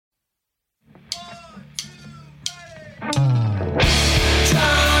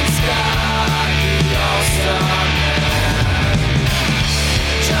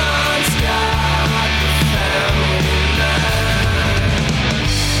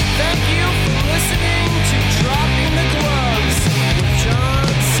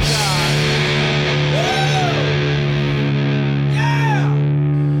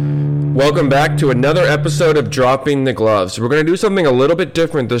Welcome back to another episode of Dropping the Gloves. We're going to do something a little bit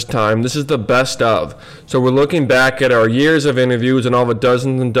different this time. This is the best of. So we're looking back at our years of interviews and all the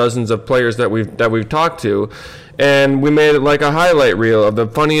dozens and dozens of players that we've talked to, and we made it like a highlight reel of the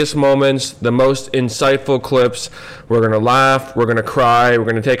funniest moments, the most insightful clips. We're going to laugh, we're going to cry, we're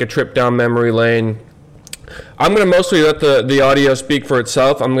going to take a trip down memory lane. I'm going to mostly let the audio speak for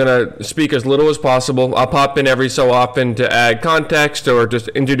itself. I'm going to speak as little as possible. I'll pop in every so often to add context or just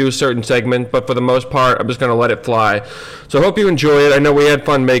introduce certain segments, but for the most part, I'm just going to let it fly. So I hope you enjoy it. I know we had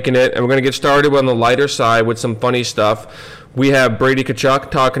fun making it, and we're going to get started on the lighter side with some funny stuff. We have Brady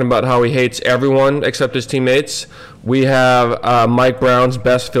Tkachuk talking about how he hates everyone except his teammates. We have Mike Brown's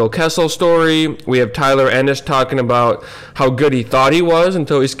best Phil Kessel story. We have Tyler Ennis talking about how good he thought he was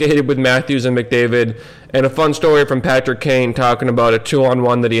until he skated with Matthews and McDavid. And a fun story from Patrick Kane talking about a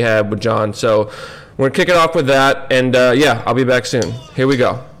 2-on-1 that he had with John. So we're going to kick it off with that. And yeah, I'll be back soon. Here we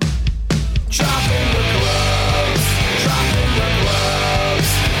go.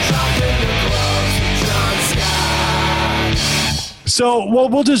 So,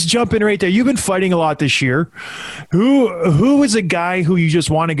 we'll just jump in right there. You've been fighting a lot this year. Who is a guy who you just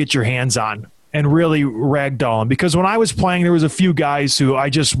want to get your hands on and really ragdoll him? Because when I was playing, there was a few guys who I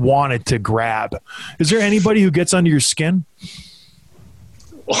just wanted to grab. Is there anybody who gets under your skin?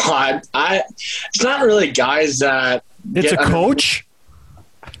 Well, it's not really guys that. It's a coach?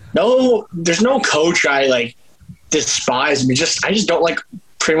 No, there's no coach I despise. I just don't like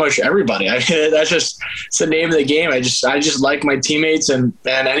pretty much everybody. I mean, it's the name of the game. I just like my teammates and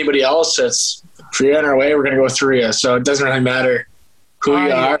anybody else. It's if you're on our way, we're gonna go through you. So it doesn't really matter who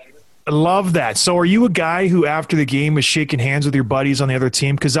you are. I love that. So are you a guy who after the game is shaking hands with your buddies on the other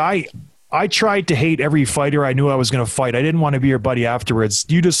team? Because I tried to hate every fighter I knew I was going to fight. I didn't want to be your buddy afterwards.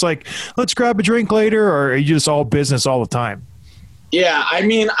 You just let's grab a drink later, or are you just all business all the time? Yeah, I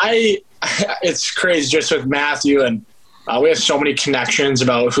mean, it's crazy just with Matthew and we have so many connections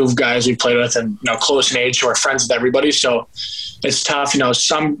about who guys we played with and close in age, so we're friends with everybody. So it's tough.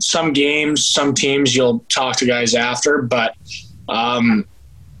 Some games, some teams you'll talk to guys after, but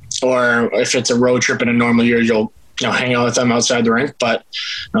or if it's a road trip in a normal year, you'll hang out with them outside the rink. But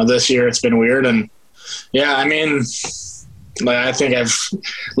this year it's been weird, and yeah, I mean, I think I've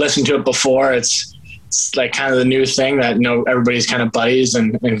listened to it before. It's kind of the new thing that everybody's kind of buddies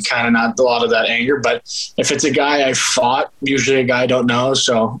and kind of not a lot of that anger. But if it's a guy I fought, usually a guy I don't know,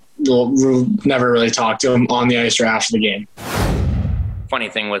 so we'll never really talk to him on the ice or after the game. Funny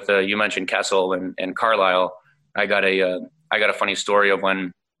thing with you mentioned Kessel and Carlisle. I got a funny story of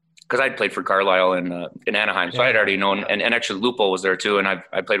when, because I'd played for Carlisle in Anaheim, so I had already known, and actually Lupo was there too, and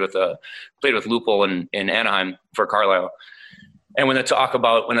I played with Lupo in Anaheim for Carlisle. And when the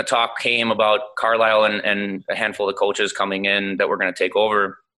talk came about Carlisle and a handful of coaches coming in that were going to take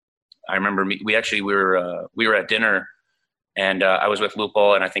over, I remember we were at dinner, and I was with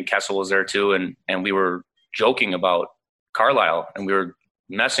Lupo, and I think Kessel was there too, and we were joking about Carlisle, and we were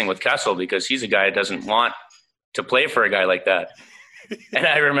messing with Kessel because he's a guy that doesn't want to play for a guy like that. And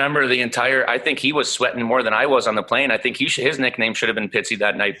I remember I think he was sweating more than I was on the plane. I think his nickname should have been Pitsy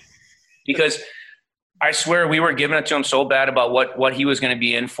that night, because I swear we were giving it to him so bad about what he was going to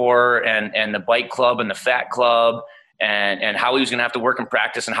be in for and the bike club and the fat club and how he was going to have to work in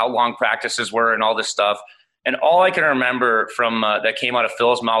practice and how long practices were and all this stuff. And all I can remember from that came out of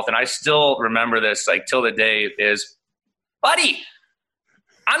Phil's mouth, and I still remember this till the day, is, "Buddy,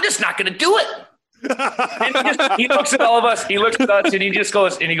 I'm just not going to do it." And he looks at all of us. He looks at us, and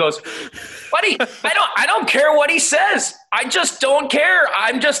he goes, "Buddy, I don't care what he says. I just don't care.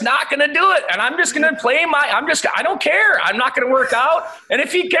 I'm just not going to do it, and I'm just going to play I don't care. I'm not going to work out, and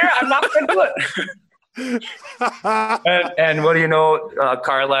if you care, I'm not going to do it." and what do you know?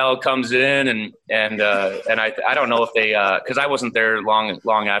 Carlisle comes in, and I don't know if they because I wasn't there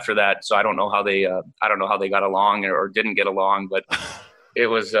long after that, so I don't know how they got along or didn't get along, but. It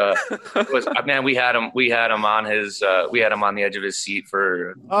was man. We had him on the edge of his seat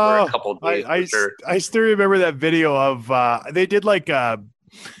for a couple of days. I still remember that video of they did lead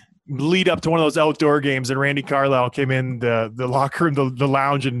up to one of those outdoor games, and Randy Carlisle came in the locker room, the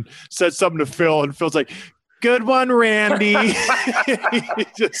lounge, and said something to Phil, and Phil's like, "Good one, Randy."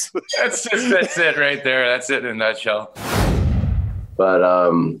 That's it right there. That's it in a nutshell.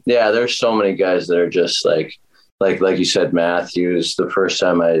 But yeah, there's so many guys that are just like you said, Matthews. The first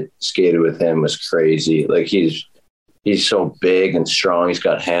time I skated with him was crazy. He's so big and strong. He's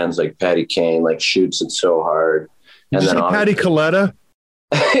got hands like Patty Kane. Shoots it so hard. And then Patty Coletta.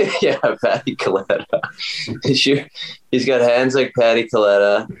 Yeah, Patty Coletta. He's got hands like Patty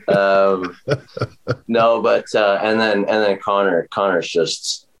Coletta. No, but and then Connor's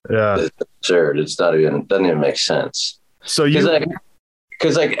just Yeah. It's absurd. It's not even, doesn't even make sense. So you,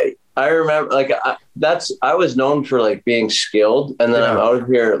 Because I remember I was known for like being skilled, and then I'm out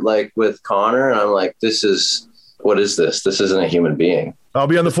here like with Connor, and I'm like, what is this? This isn't a human being. I'll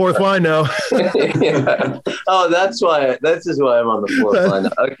be on the fourth line now. Yeah. Oh, this is why I'm on the fourth line.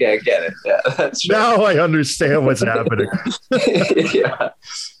 Okay, I get it. Yeah, that's right. Now I understand what's happening. Yeah.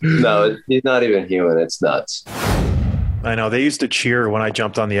 No, he's not even human. It's nuts. I know. They used to cheer when I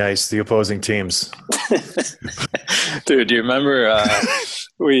jumped on the ice, the opposing teams. Dude, do you remember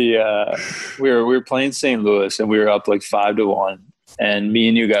we were playing St. Louis and we were up like 5-1, and me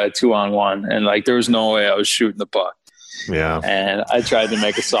and you got a 2-on-1, and like there was no way I was shooting the puck. Yeah. And I tried to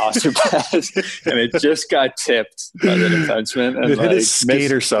make a saucer pass, and it just got tipped by the defenseman. And it hit his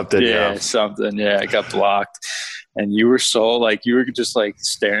skate or something. Yeah, something. Yeah, it got blocked. And you were just like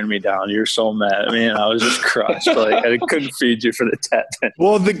staring me down. You were so mad at me, and I was just crushed. Like I couldn't feed you for the 10 minutes.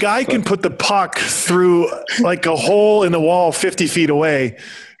 Well, the guy can put the puck through like a hole in the wall 50 feet away,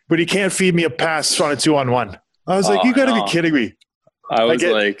 but he can't feed me a pass on a 2-on-1. I was like, you got to be kidding me. I was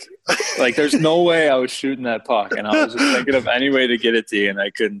like, there's no way I was shooting that puck, and I was just thinking of any way to get it to you, and I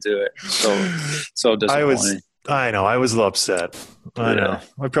couldn't do it. So disappointing. I know. I was a little upset. I know.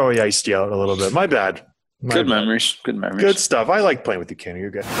 I probably iced you out a little bit. My bad. Good memories. Good stuff. I like playing with you, Kenny.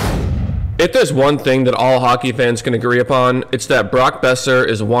 You're good. If there's one thing that all hockey fans can agree upon, it's that Brock Boeser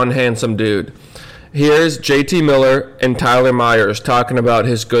is one handsome dude. Here's JT Miller and Tyler Myers talking about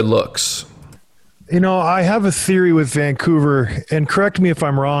his good looks. You know, I have a theory with Vancouver, and correct me if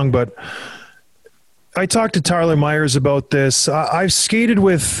I'm wrong, but I talked to Tyler Myers about this. I've skated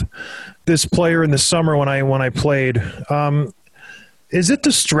with this player in the summer when I played. Is it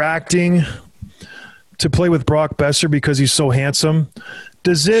distracting to play with Brock Boeser because he's so handsome?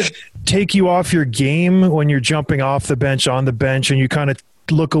 Does it take you off your game when you're jumping off the bench, on the bench, and you kind of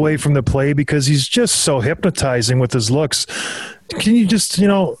look away from the play because he's just so hypnotizing with his looks? Can you just,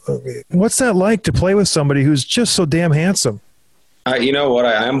 what's that like to play with somebody who's just so damn handsome? You know what?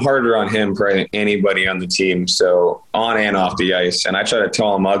 I'm harder on him probably than anybody on the team. So on and off the ice, and I try to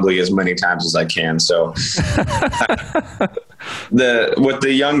tell him ugly as many times as I can. So with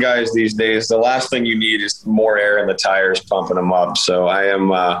the young guys these days, the last thing you need is more air in the tires pumping them up. So I'm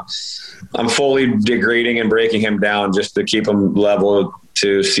fully degrading and breaking him down just to keep him level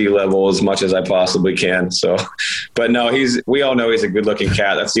to sea level as much as I possibly can. So, but no, we all know he's a good looking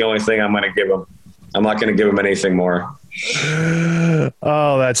cat. That's the only thing I'm going to give him. I'm not going to give him anything more.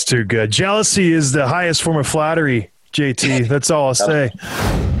 Oh, that's too good. Jealousy is the highest form of flattery, JT. That's all I'll say.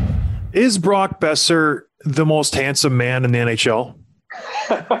 Is Brock Boeser the most handsome man in the NHL?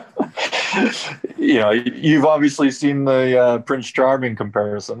 You've obviously seen the Prince Charming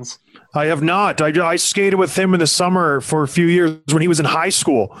comparisons. I have not. I skated with him in the summer for a few years when he was in high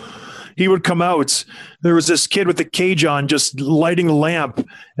school. He would come out. There was this kid with the cage on just lighting a lamp, and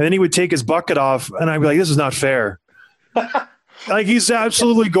then he would take his bucket off, and I'd be like, this is not fair. Like, he's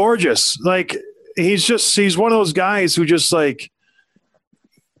absolutely gorgeous. Like, he's one of those guys who just like,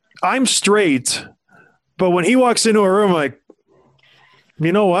 I'm straight, but when he walks into a room, like,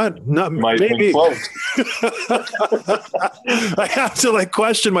 you know what? Not maybe. I have to like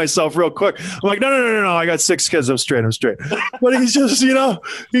question myself real quick. I'm like, no. I got 6 kids. I'm straight. But he's just,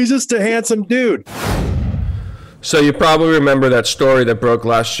 he's just a handsome dude. So you probably remember that story that broke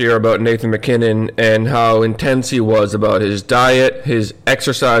last year about Nathan MacKinnon and how intense he was about his diet, his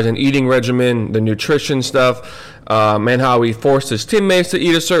exercise and eating regimen, the nutrition stuff. And how he forced his teammates to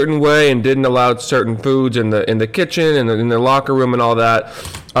eat a certain way and didn't allow certain foods in the kitchen and in the locker room and all that.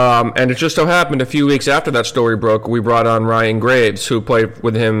 And it just so happened a few weeks after that story broke, we brought on Ryan Graves, who played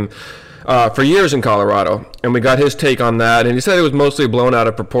with him for years in Colorado. And we got his take on that. And he said it was mostly blown out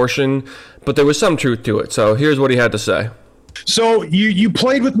of proportion, but there was some truth to it. So here's what he had to say. So you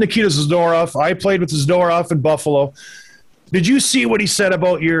played with Nikita Zadorov. I played with Zadorov in Buffalo. Did you see what he said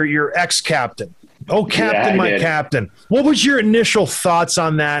about your ex-captain? Oh, captain, my captain. What was your initial thoughts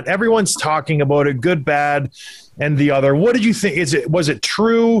on that? Everyone's talking about it, good, bad, and the other. What did you think? Was it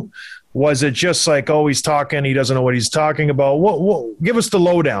true? Was it just like, oh, he's talking, he doesn't know what he's talking about? What give us the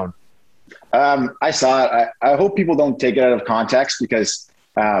lowdown. I saw it. I hope people don't take it out of context because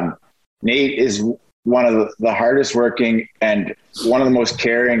Nate is one of the hardest working and one of the most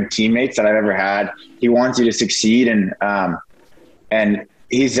caring teammates that I've ever had. He wants you to succeed, and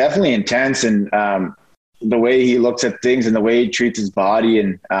he's definitely intense, and the way he looks at things and the way he treats his body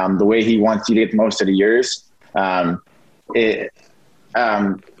and the way he wants you to get the most out of yours. I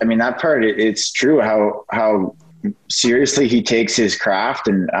mean, that part, it's true how seriously he takes his craft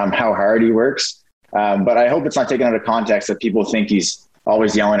and how hard he works. But I hope it's not taken out of context that people think he's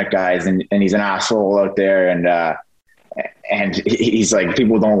always yelling at guys, and he's an asshole out there, and he's like,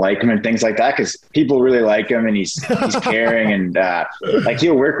 people don't like him and things like that, because people really like him, and he's caring, and like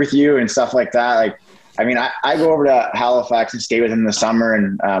he'll work with you and stuff like that. Like, I mean, I go over to Halifax and skate with him in the summer,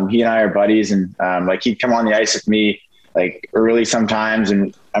 and he and I are buddies, and like he'd come on the ice with me like early sometimes,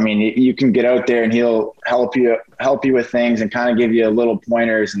 and I mean, you can get out there and he'll help you with things and kind of give you little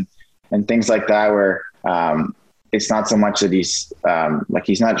pointers and things like that, where it's not so much that he's like,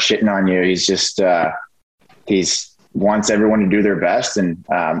 he's not shitting on you. He's just he's wants everyone to do their best. And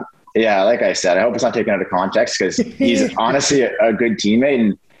yeah, like I said, I hope it's not taken out of context, because he's honestly a good teammate,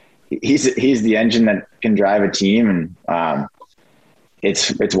 and he's the engine that can drive a team. And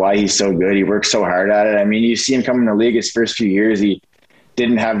it's why he's so good. He works so hard at it. I mean, you see him come in the league his first few years, he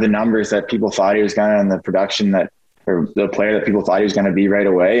didn't have the numbers that people thought he was going to, and the production or the player that people thought he was going to be right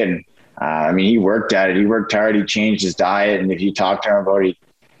away. And I mean, he worked at it. He worked hard. He changed his diet. And if you talk to him about it, he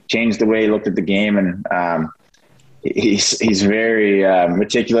changed the way he looked at the game. And he's very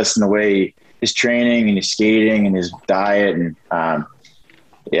meticulous in the way his training and his skating and his diet. And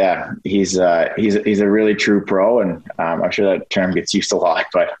yeah, he's a really true pro. And I'm sure that term gets used a lot,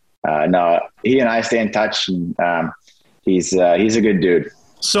 but no, he and I stay in touch, and he's a good dude.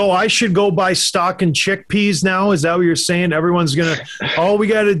 So I should go buy stock in chickpeas now? Is that what you're saying? Everyone's going to – all we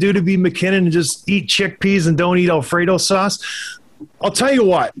got to do to be McKinnon and just eat chickpeas and don't eat Alfredo sauce? I'll tell you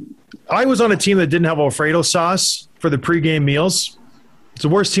what. I was on a team that didn't have Alfredo sauce for the pregame meals. It's the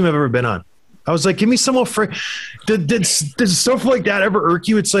worst team I've ever been on. I was like, give me some Alfredo. Did stuff like that ever irk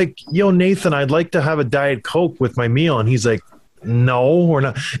you? It's like, yo, Nathan, I'd like to have a Diet Coke with my meal. And he's like, no, we're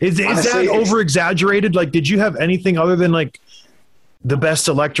not. Is that over-exaggerated? Like, did you have anything other than like – the best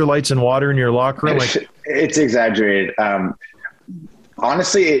electrolytes and water in your locker room? Like, it's exaggerated.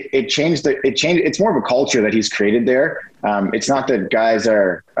 Honestly, it changed. It's more of a culture that he's created there. It's not that guys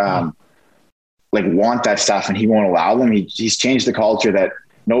are like want that stuff and he won't allow them. He's changed the culture that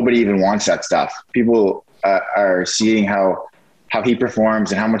nobody even wants that stuff. People are seeing how he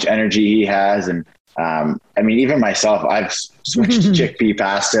performs and how much energy he has. And I mean, even myself, I've switched to chickpea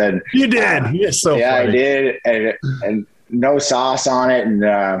pasta. And, you did? Yes, so yeah, funny. I did. And no sauce on it,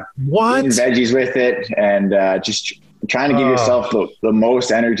 and what? Eating veggies with it, and just trying to give yourself the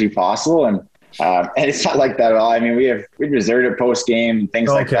most energy possible. And it's not like that at all. I mean, we reserved it post game and things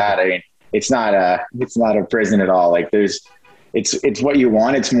like that. I mean, it's not a prison at all. Like it's what you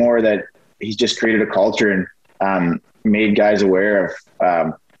want. It's more that he's just created a culture and made guys aware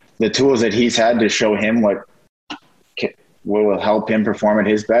of the tools that he's had to show him what will help him perform at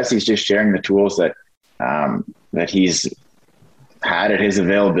his best. He's just sharing the tools that he's had at his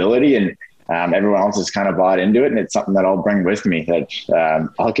availability, and everyone else has kind of bought into it. And it's something that I'll bring with me,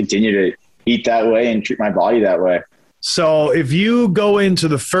 that I'll continue to eat that way and treat my body that way. So if you go into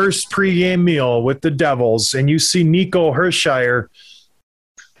the first pregame meal with the Devils and you see Nico Hershiser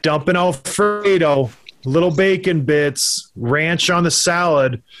dumping Alfredo, little bacon bits, ranch on the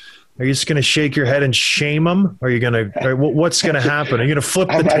salad, are you just going to shake your head and shame them? Are you going to? What's going to happen? Are you going to flip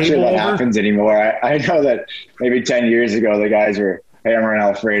the table over? I'm not sure that happens anymore. I know that maybe 10 years ago the guys were hammering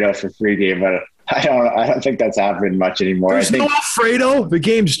Alfredo for pregame, but I don't think that's happened much anymore. There's no Alfredo. The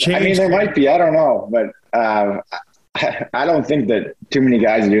game's changed. I mean, there might be. I don't know, but I don't think that too many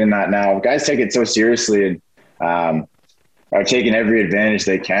guys are doing that now. Guys take it so seriously and are taking every advantage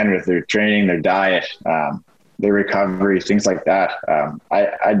they can with their training, their diet. Their recovery, things like that.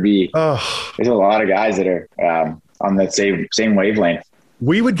 There's a lot of guys that are on that same wavelength.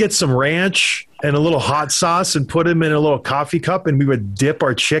 We would get some ranch and a little hot sauce and put them in a little coffee cup, and we would dip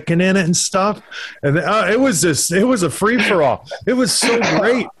our chicken in it and stuff. And it was a free for all. It was so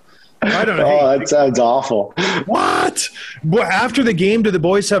great. I don't know. Oh, that sounds awful. What? Well, after the game, do the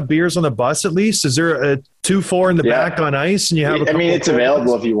boys have beers on the bus at least? Is there a 2-4 in the back on ice? And you have. It's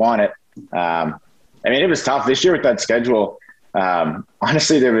available if you want it. I mean, it was tough this year with that schedule.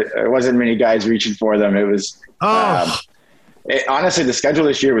 Honestly, there wasn't many guys reaching for them. It was honestly, the schedule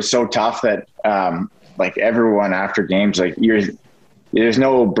this year was so tough that like everyone after games, like there's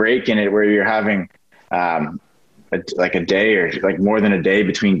no break in it where you're having like a day or like more than a day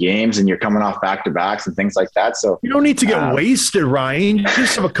between games, and you're coming off back-to-backs and things like that. So you don't need to get wasted, Ryan. You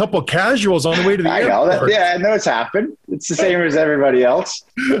just have a couple of casuals on the way to the airport. I know it's happened. It's the same as everybody else.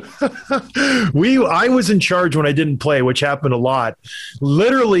 I was in charge when I didn't play, which happened a lot.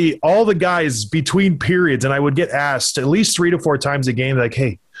 Literally all the guys between periods, and I would get asked at least 3 to 4 times a game, like,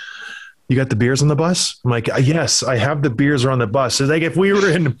 hey, you got the beers on the bus? I'm like, yes, I have the beers are on the bus. So like if we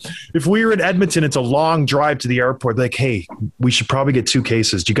were in Edmonton, it's a long drive to the airport. Like, hey, we should probably get 2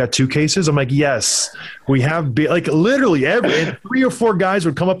 cases. Do you got 2 cases? I'm like, yes, we have like literally and 3 or 4 guys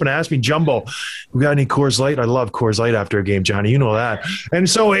would come up and ask me, Jumbo, we got any Coors Light? I love Coors Light after a game, Johnny. You know that. And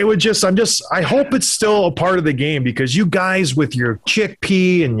so it would I hope it's still a part of the game, because you guys with your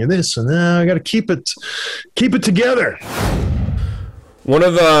chickpea and your this and that, I got to keep it together. One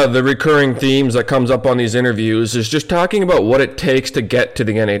of the recurring themes that comes up on these interviews is just talking about what it takes to get to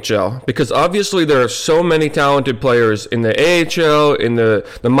the NHL. Because obviously there are so many talented players in the AHL, in the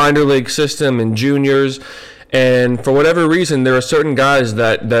minor league system, in juniors. And for whatever reason, there are certain guys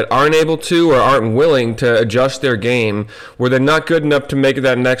that aren't able to or aren't willing to adjust their game, where they're not good enough to make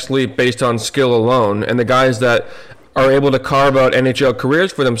that next leap based on skill alone. And the guys that are able to carve out NHL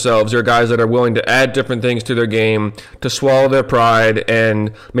careers for themselves are guys that are willing to add different things to their game, to swallow their pride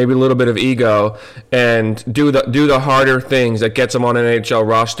and maybe a little bit of ego, and do the harder things that gets them on an NHL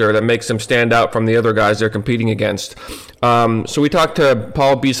roster, that makes them stand out from the other guys they're competing against. So we talked to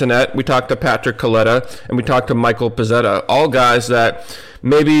Paul Bissonnette, we talked to Patrick Coletta, and we talked to Michael Pezzetta, all guys that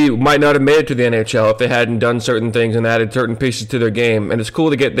maybe might not have made it to the NHL if they hadn't done certain things and added certain pieces to their game. And it's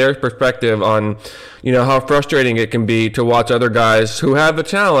cool to get their perspective on, how frustrating it can be to watch other guys who have the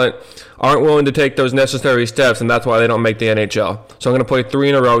talent aren't willing to take those necessary steps, and that's why they don't make the NHL. So I'm going to play 3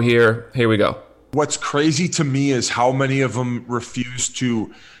 in a row here. Here we go. What's crazy to me is how many of them refuse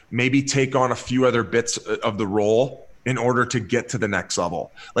to maybe take on a few other bits of the role in order to get to the next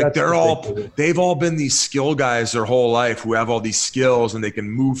level. Like they've all been these skill guys their whole life who have all these skills and they can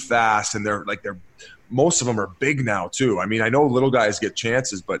move fast, and most of them are big now too. I mean, I know little guys get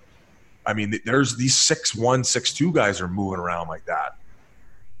chances, but I mean, there's these 6'1", 6'2" guys are moving around like that.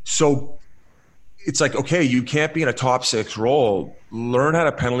 So it's like, okay, you can't be in a top 6 role. Learn how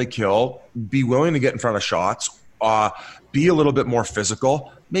to penalty kill, be willing to get in front of shots, be a little bit more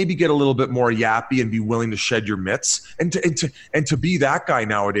physical, maybe get a little bit more yappy and be willing to shed your mitts. And to be that guy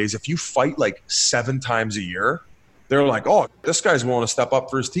nowadays, if you fight like 7 times a year, they're like, oh, this guy's willing to step up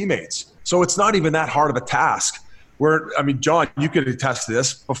for his teammates. So it's not even that hard of a task. John, you could attest to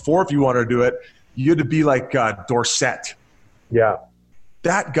this. Before, if you wanted to do it, you had to be like Dorsett. Yeah.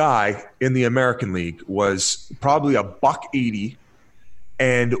 That guy in the American League was probably $180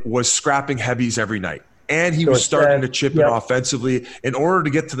 and was scrapping heavies every night. And he was starting to chip in offensively. In order to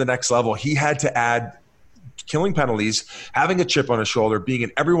get to the next level, he had to add killing penalties, having a chip on his shoulder, being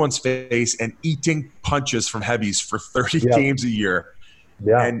in everyone's face, and eating punches from heavies for 30 games a year.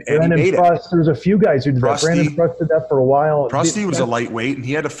 Yeah, and he made it. There's a few guys who did that. Brandon Prust did that for a while. Prusty was a lightweight, and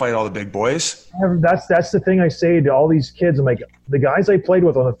he had to fight all the big boys. That's the thing I say to all these kids. I'm like, the guys I played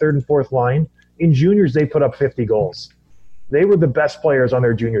with on the 3rd and 4th line, in juniors, they put up 50 goals. They were the best players on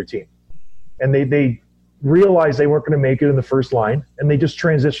their junior team. And they realized they weren't going to make it in the first line, and they just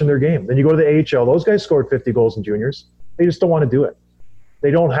transitioned their game. Then you go to the AHL. Those guys scored 50 goals in juniors. They just don't want to do it.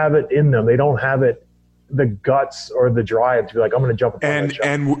 They don't have it in them. They don't have the guts or the drive to be like, I'm going to jump.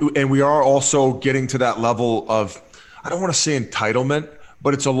 And we are also getting to that level of, I don't want to say entitlement,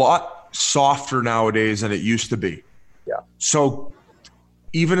 but it's a lot softer nowadays than it used to be. Yeah. So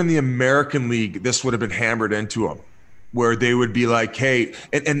even in the American League, this would have been hammered into them, where they would be like, hey,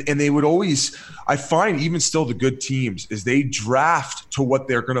 and they would always, I find even still the good teams is they draft to what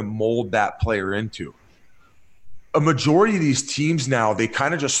they're going to mold that player into. A majority of these teams now, they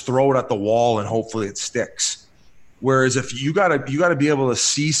kind of just throw it at the wall and hopefully it sticks. Whereas if you gotta be able to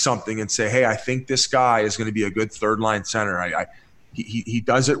see something and say, hey, I think this guy is going to be a good 3rd line center. He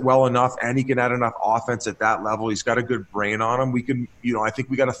does it well enough, and he can add enough offense at that level. He's got a good brain on him. We can, I think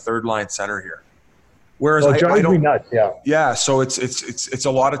we got a 3rd line center here. Whereas I don't, nuts, yeah. So it's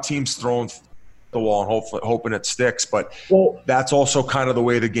a lot of teams throwing the wall and hoping it sticks. But that's also kind of the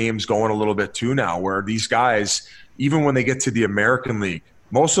way the game's going a little bit too now, where these guys, even when they get to the American League,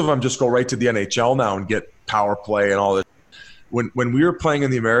 most of them just go right to the NHL now and get power play and all this. When we were playing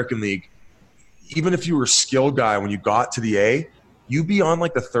in the American League, even if you were a skill guy, when you got to the A, you'd be on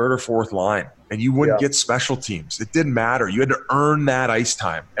like the 3rd or 4th line, and you wouldn't get special teams. It didn't matter. You had to earn that ice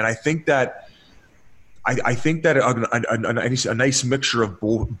time. And I think that a nice mixture of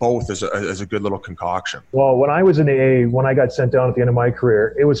both is a good little concoction. Well, when I was in AA, when I got sent down at the end of my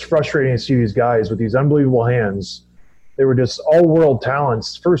career, it was frustrating to see these guys with these unbelievable hands. They were just all-world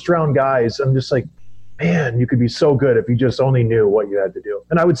talents, first-round guys. I'm just like, man, you could be so good if you just only knew what you had to do.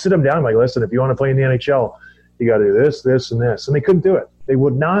 And I would sit them down, like, listen, if you want to play in the NHL, you got to do this, this, and this. And they couldn't do it. They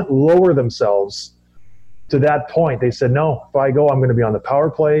would not lower themselves to that point. They said, no, if I go, I'm going to be on the power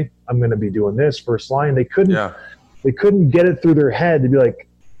play. I'm going to be doing this first line. They couldn't get it through their head to be like,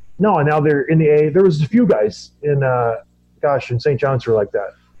 No, and now they're in the A. There was a few guys in St. John's who were like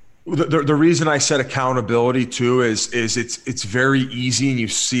that. The reason I said accountability too is it's very easy, and you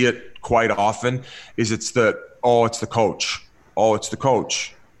see it quite often. It's the coach. Oh, it's the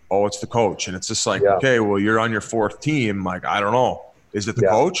coach. Oh, it's the coach. And it's just like, okay, well, you're on your fourth team. Like, I don't know. Is it the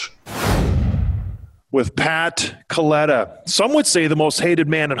coach? With Pat Kaleta, some would say the most hated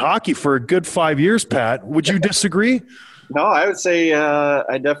man in hockey for a good 5 years. Pat, would you disagree? No, I would say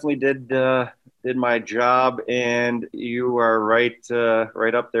I definitely did my job, and you are right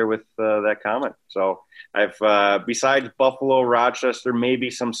up there with that comment. So I've besides Buffalo, Rochester, maybe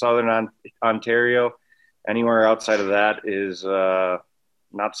some Southern Ontario, anywhere outside of that is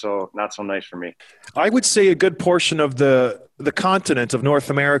not so nice for me. I would say a good portion of the continent of North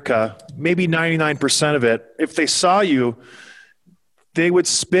America, maybe 99% of it, if they saw you, they would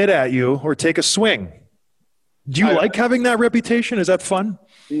spit at you or take a swing. Do you like having that reputation? Is that fun?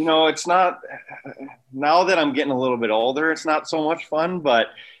 It's not. Now that I'm getting a little bit older, it's not so much fun. But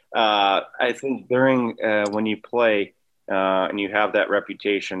I think during when you play and you have that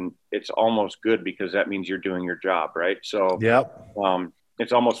reputation, it's almost good because that means you're doing your job, right? So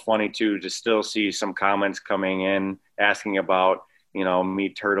it's almost funny too to still see some comments coming in asking about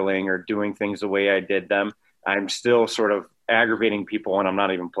me turtling or doing things the way I did them. I'm still sort of aggravating people when I'm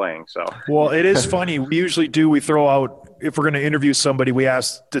not even playing. So, well, it is funny. We throw out, if we're going to interview somebody, we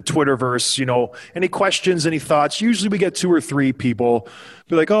ask the Twitterverse, any questions, any thoughts. Usually we get 2 or 3 people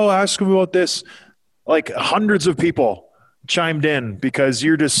be like, oh, ask them about this. Like hundreds of people chimed in because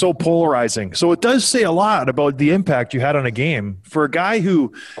you're just so polarizing. So it does say a lot about the impact you had on a game for a guy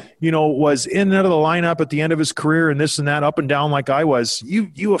who, was in and out of the lineup at the end of his career and this and that, up and down like I was.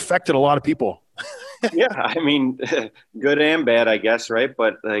 You affected a lot of people. Yeah, I mean, good and bad, I guess, right?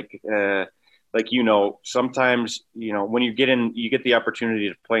 But sometimes when you get the opportunity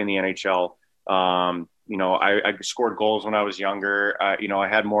to play in the NHL. I scored goals when I was younger. I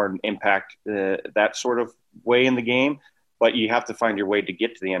had more impact that sort of way in the game. But you have to find your way to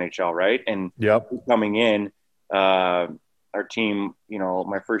get to the NHL, right? And coming in, our team,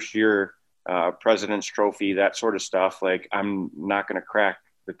 my first year, President's Trophy, that sort of stuff. Like, I'm not going to crack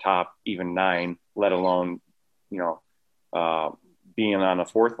the top even 9, let alone, being on the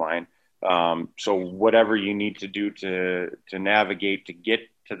fourth line. So whatever you need to do to navigate to get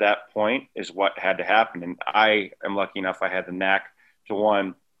to that point is what had to happen. And I am lucky enough I had the knack to,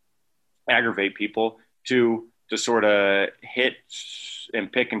 1, aggravate people, 2, to sort of hit and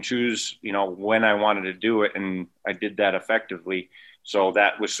pick and choose, when I wanted to do it. And I did that effectively. So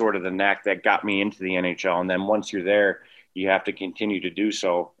that was sort of the knack that got me into the NHL. And then once you're there, you have to continue to do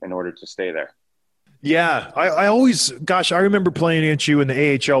so in order to stay there. Yeah. I remember playing against you in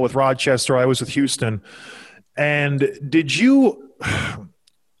the AHL with Rochester. I was with Houston. And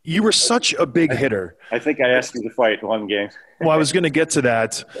you were such a big hitter. I think I asked you to fight one game. Well, I was going to get to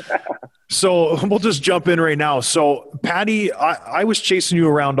that. So we'll just jump in right now. So, Patty, I was chasing you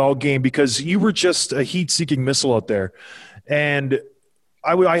around all game because you were just a heat-seeking missile out there. And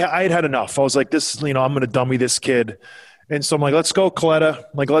I had enough. I was like, I'm going to dummy this kid. And so I'm like, let's go, Kaleta. I'm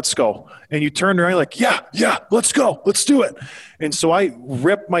like, let's go. And you turned around, you're like, yeah, let's go. Let's do it. And so I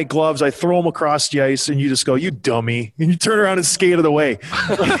rip my gloves, I throw them across the ice, and you just go, you dummy. And you turn around and skate it away.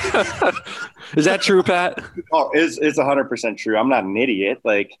 Is that true, Pat? Oh, it's 100% true. I'm not an idiot.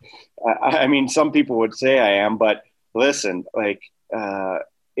 Like, I mean, some people would say I am, but listen,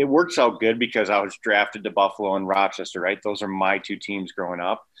 it works out good because I was drafted to Buffalo and Rochester, right? Those are my 2 teams growing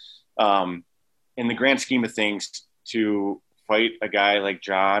up. In the grand scheme of things, to fight a guy like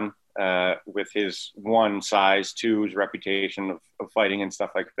John with his 1, size, 2, his reputation of fighting and stuff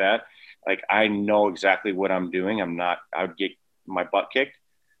like that. Like, I know exactly what I'm doing. I would get my butt kicked.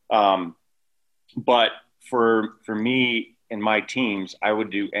 But for me and my teams, I would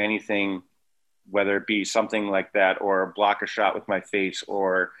do anything, whether it be something like that or block a shot with my face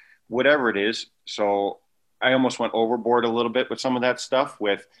or whatever it is. So I almost went overboard a little bit with some of that stuff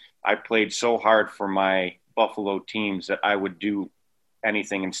I played so hard for my Buffalo teams that I would do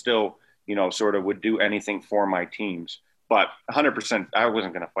anything and still, sort of would do anything for my teams. But 100%, I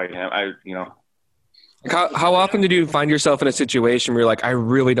wasn't going to fight him. How often did you find yourself in a situation where you're like, I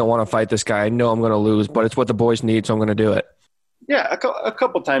really don't want to fight this guy. I know I'm going to lose, but it's what the boys need, so I'm going to do it? Yeah, a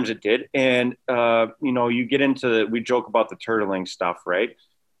couple times it did. And, you get into we joke about the turtling stuff, right?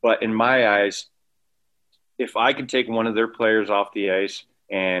 But in my eyes, if I could take one of their players off the ice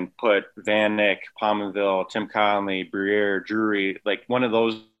and put Van Nick, Pominville, Tim Connolly, Briere, Drury, like one of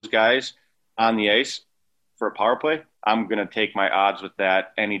those guys on the ice for a power play, I'm going to take my odds with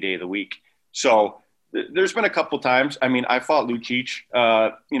that any day of the week. So There's been a couple times. I mean, I fought Lucic.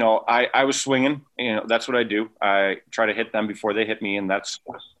 You know, I was swinging. You know, that's what I do. I try to hit them before they hit me, and that's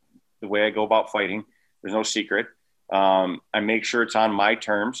the way I go about fighting. There's no secret. I make sure it's on my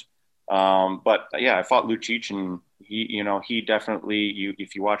terms. But yeah, I fought Lucic, and he definitely,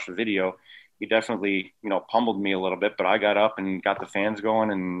 if you watch the video, he definitely, pummeled me a little bit, but I got up and got the fans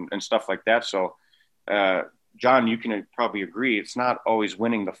going and stuff like that. So, John, you can probably agree. It's not always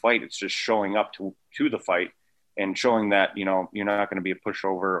winning the fight. It's just showing up to the fight and showing that, you're not going to be a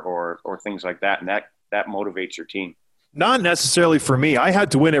pushover or things like that. And that motivates your team. Not necessarily for me. I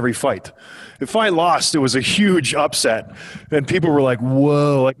had to win every fight. If I lost, it was a huge upset. And people were like,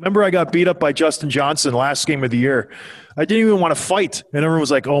 whoa. Like, remember I got beat up by Justin Johnson last game of the year. I didn't even want to fight. And everyone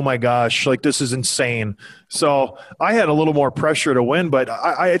was like, oh my gosh, like this is insane. So I had a little more pressure to win, but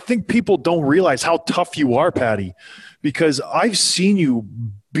I think people don't realize how tough you are, Patty, because I've seen you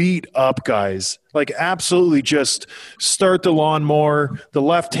beat up guys, like absolutely just start the lawnmower, the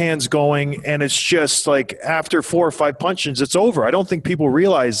left hand's going, and it's just like after 4 or 5 punches, it's over. I don't think people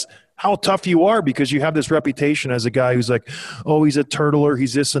realize how tough you are because you have this reputation as a guy who's like, oh, he's a turtler,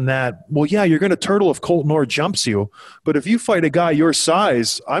 he's this and that. Well, yeah, you're going to turtle if Colton Orr jumps you. But if you fight a guy your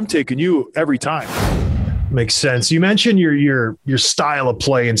size, I'm taking you every time. Makes sense. You mentioned your style of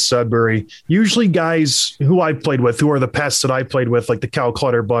play in Sudbury. Usually guys who I played with, who are the pests that I played with, like the Cal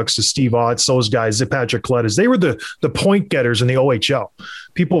Clutterbucks, the Steve Otts, those guys, the Patrick Cluttas, they were the point getters in the OHL.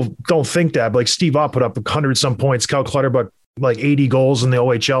 People don't think that, but like Steve Ott put up 100-some points, Cal Clutterbuck like 80 goals in the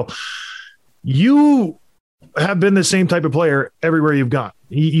OHL. You have been the same type of player everywhere you've gone.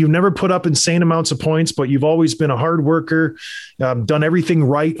 You've never put up insane amounts of points, but you've always been a hard worker, done everything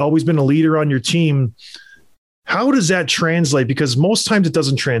right, always been a leader on your team. How does that translate? Because most times it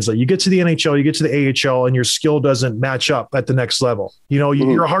doesn't translate. You get to the NHL, you get to the AHL, and your skill doesn't match up at the next level.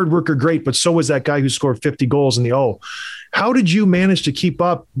 You're a hard worker, great, but so was that guy who scored 50 goals in the O. How did you manage to keep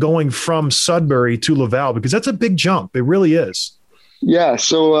up going from Sudbury to Laval? Because that's a big jump. It really is. Yeah.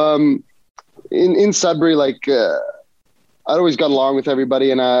 So in Sudbury, I always got along with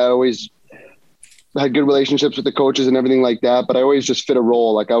everybody, and I always had good relationships with the coaches and everything like that. But I always just fit a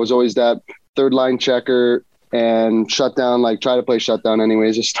role. Like I was always that third line checker and shut down, try to play shutdown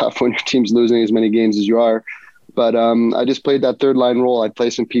anyways. It's tough when your team's losing as many games as you are. But I just played that third line role. I'd play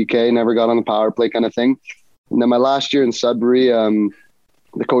some PK, never got on the power play kind of thing. And then my last year in Sudbury,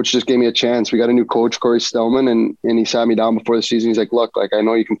 the coach just gave me a chance. We got a new coach, Corey Stillman, and he sat me down before the season. He's like, look, I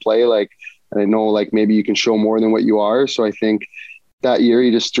know you can play, and I know maybe you can show more than what you are. So I think that year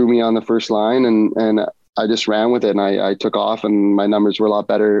he just threw me on the first line and I just ran with it, and I took off, and my numbers were a lot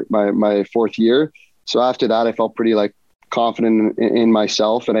better my fourth year. So after that, I felt pretty confident in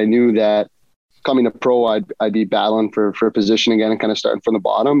myself, and I knew that coming to pro, I'd be battling for a position again and kind of starting from the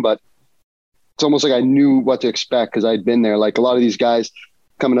bottom. But it's almost like I knew what to expect because I'd been there. Like a lot of these guys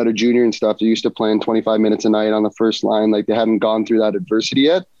coming out of junior and stuff, they're used to playing 25 minutes a night on the first line. They hadn't gone through that adversity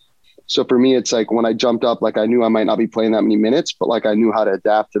yet. So for me, it's when I jumped up, I knew I might not be playing that many minutes, but I knew how to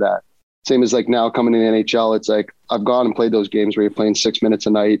adapt to that. Same as now coming in the NHL, it's I've gone and played those games where you're playing 6 minutes a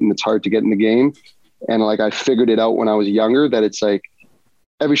night and it's hard to get in the game. And I figured it out when I was younger that it's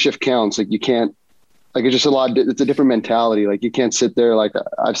every shift counts. You can't, it's just it's a different mentality. You can't sit there.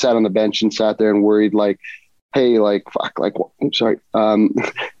 I've sat on the bench and sat there and worried hey, fuck, sorry.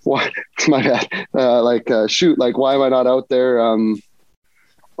 Why, my bad. Shoot, why am I not out there?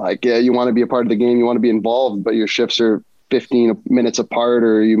 Yeah, you want to be a part of the game. You want to be involved, but your shifts are 15 minutes apart,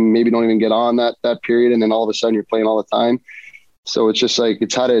 or you maybe don't even get on that period. And then all of a sudden you're playing all the time. So it's just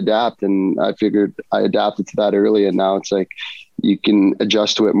it's how to adapt. And I figured I adapted to that early, and now it's you can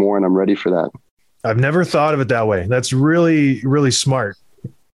adjust to it more, and I'm ready for that. I've never thought of it that way. That's really, really smart.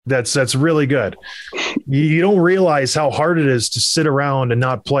 That's really good. You don't realize how hard it is to sit around and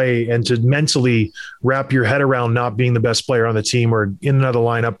not play and to mentally wrap your head around not being the best player on the team or in another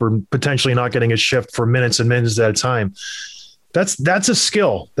lineup or potentially not getting a shift for minutes and minutes at a time. That's a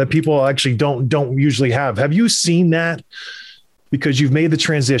skill that people actually don't usually have. Have you seen that? Because you've made the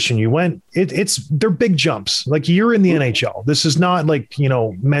transition. You went, they're big jumps. You're in the NHL. This is not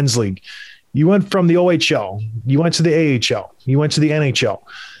men's league. You went from the OHL, you went to the AHL, you went to the NHL.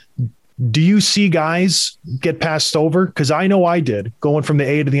 Do you see guys get passed over? Because I know I did, going from the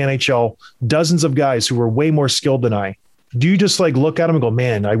A to the NHL, dozens of guys who were way more skilled than I. Do you just like look at them and go,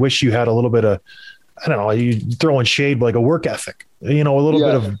 man, I wish you had a little bit of, I don't know, you throwing shade, but like a work ethic, you know, a little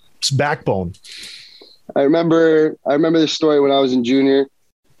bit of backbone. I remember this story when I was in junior,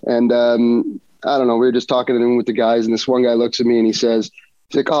 and I don't know, we were just talking to him with the guys, and this one guy looks at me and he's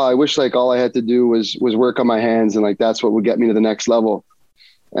like, oh, I wish like all I had to do was work on my hands, and like that's what would get me to the next level.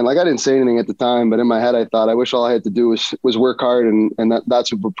 And like, I didn't say anything at the time, but in my head, I thought, I wish all I had to do was work hard. And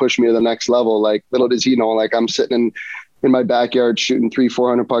that's what would push me to the next level. Like, little does he know, like, I'm sitting in my backyard shooting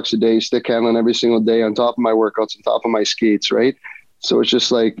 300-400 pucks a day, stick handling every single day on top of my workouts, on top of my skates. Right. So it's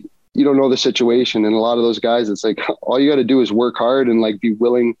just like, you don't know the situation. And a lot of those guys, it's like, all you got to do is work hard and like be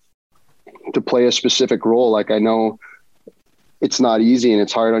willing to play a specific role. Like, I know it's not easy and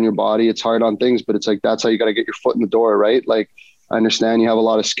it's hard on your body. It's hard on things, but it's like, that's how you got to get your foot in the door. Right. Like, I understand you have a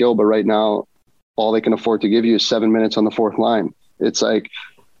lot of skill, but right now all they can afford to give you is 7 minutes on the fourth line. It's like,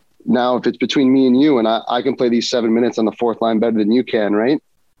 now if it's between me and you, and I can play these 7 minutes on the fourth line better than you can. Right.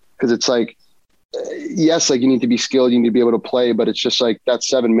 Cause it's like, yes, like, you need to be skilled, you need to be able to play, but it's just like that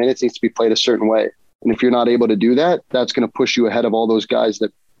 7 minutes needs to be played a certain way. And if you're not able to do that, that's going to push you ahead of all those guys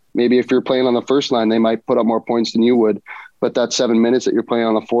that maybe if you're playing on the first line, they might put up more points than you would. But that 7 minutes that you're playing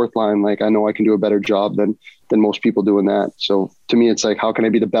on the fourth line, like, I know I can do a better job than most people doing that. So to me, it's like, how can I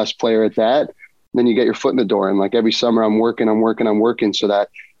be the best player at that? And then you get your foot in the door. And like, every summer I'm working so that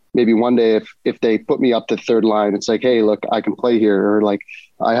maybe one day if they put me up to third line, it's like, hey, look, I can play here. Or like,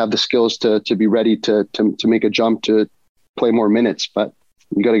 I have the skills to be ready to make a jump to play more minutes, but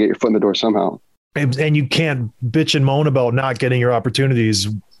you got to get your foot in the door somehow. And you can't bitch and moan about not getting your opportunities.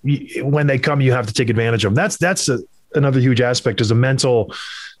 When they come, you have to take advantage of them. That's another huge aspect, is a mental,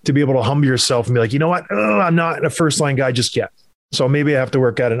 to be able to humble yourself and be like, you know what? I'm not a first line guy just yet. So maybe I have to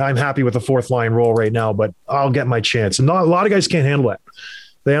work at it. I'm happy with the fourth line role right now, but I'll get my chance. And a lot of guys can't handle it.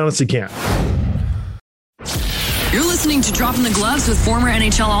 They honestly can't. You're listening to Dropping the Gloves with former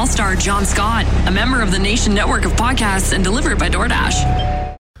NHL All-Star John Scott, a member of the Nation Network of podcasts and delivered by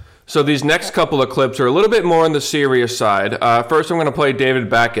DoorDash. So these next couple of clips are a little bit more on the serious side. First, I'm going to play David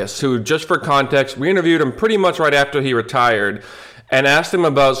Backes, who, just for context, we interviewed him pretty much right after he retired and asked him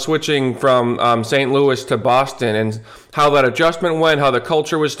about switching from St. Louis to Boston and how that adjustment went, how the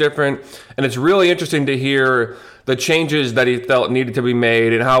culture was different. And it's really interesting to hear the changes that he felt needed to be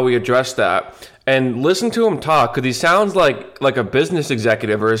made and how we addressed that. And listen to him talk, because he sounds like a business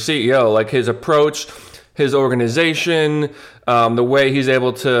executive or a CEO, like his approach, his organization, the way he's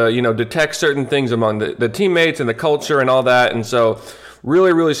able to, detect certain things among the teammates and the culture and all that. And so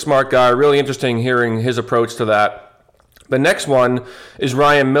really, really smart guy, really interesting hearing his approach to that. The next one is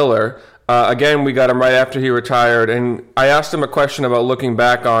Ryan Miller. Again, we got him right after he retired. And I asked him a question about looking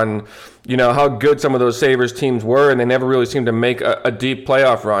back on, how good some of those Sabres teams were, and they never really seemed to make a deep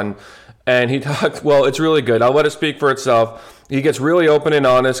playoff run. And he talked, well, it's really good. I'll let it speak for itself. He gets really open and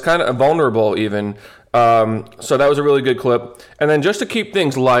honest, kind of vulnerable even. So that was a really good clip. And then just to keep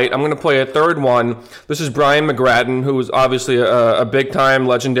things light, I'm going to play a third one. This is Brian McGrattan, who was obviously a big-time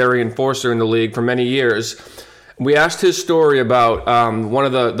legendary enforcer in the league for many years. We asked his story about one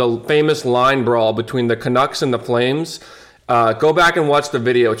of the famous line brawl between the Canucks and the Flames. Go back and watch the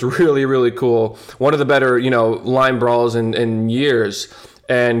video. It's really, really cool. One of the better, line brawls in years.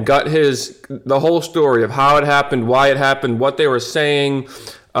 And got the whole story of how it happened, why it happened, what they were saying.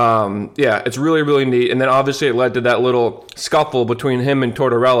 It's really, really neat. And then obviously it led to that little scuffle between him and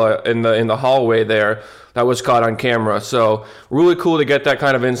Tortorella in the hallway there that was caught on camera. So really cool to get that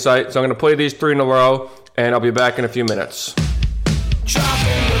kind of insight. So I'm going to play these 3 in a row, and I'll be back in a few minutes.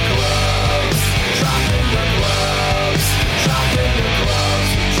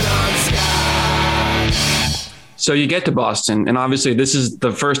 So you get to Boston, and obviously this is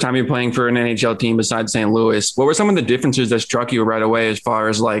the first time you're playing for an NHL team besides St. Louis. What were some of the differences that struck you right away as far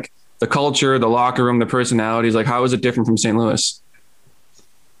as like the culture, the locker room, the personalities? Like, how is it different from St. Louis?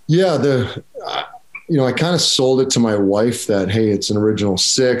 Yeah, I kind of sold it to my wife that, hey, it's an original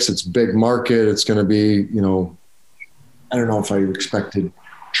 6, it's big market, it's going to be, I don't know if I expected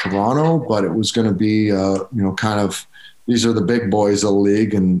Toronto, but it was going to be, kind of, these are the big boys of the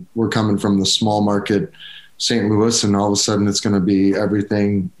league, and we're coming from the small market St. Louis, and all of a sudden it's going to be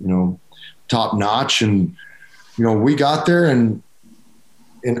everything, top notch. And, we got there, and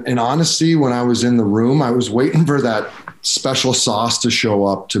in honesty, when I was in the room, I was waiting for that special sauce to show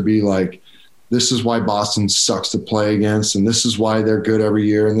up to be like, this is why Boston sucks to play against, and this is why they're good every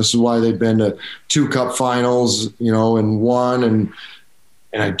year, and this is why they've been to 2 cup finals, and won, and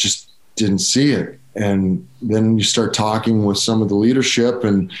I just didn't see it. And then you start talking with some of the leadership,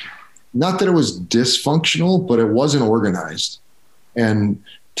 and not that it was dysfunctional, but it wasn't organized. And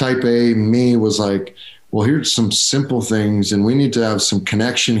type A me was like, well, here's some simple things, and we need to have some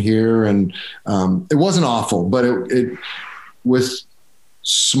connection here. And it wasn't awful, but it with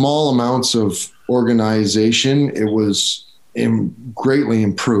small amounts of organization, it was greatly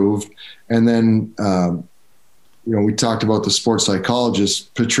improved. And then, we talked about the sports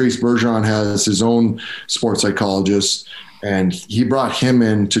psychologist. Patrice Bergeron has his own sports psychologist. And he brought him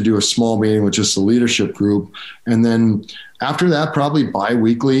in to do a small meeting with just the leadership group. And then after that, probably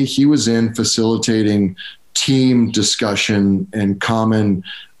bi-weekly, he was in facilitating team discussion and common,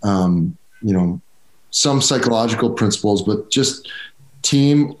 some psychological principles, but just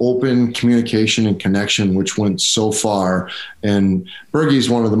team open communication and connection, which went so far. And Bergie's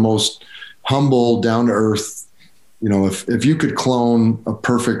one of the most humble, down to earth, if you could clone a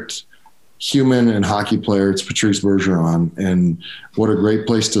perfect human and hockey player, it's Patrice Bergeron, and what a great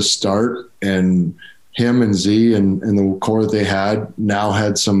place to start. And him and Z and the core that they had now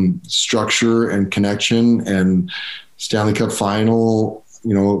had some structure and connection, and Stanley Cup final,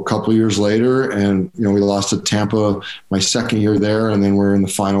 a couple of years later. And, we lost to Tampa my second year there, and then we're in the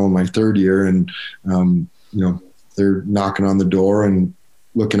final in my third year. And, they're knocking on the door and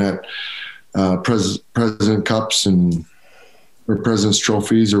looking at President Cups or President's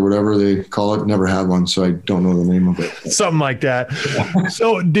Trophies or whatever they call it. Never had one, so I don't know the name of it. Something like that.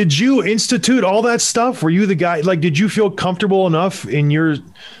 So did you institute all that stuff? Were you the guy, did you feel comfortable enough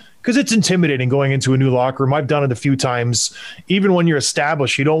because it's intimidating going into a new locker room. I've done it a few times. Even when you're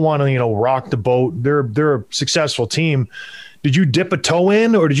established, you don't want to, rock the boat. They're a successful team. Did you dip a toe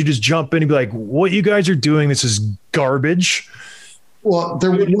in, or did you just jump in and be like, what you guys are doing, this is garbage? Well,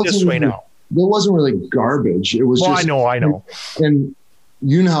 there wasn't really garbage. It was just, I know. And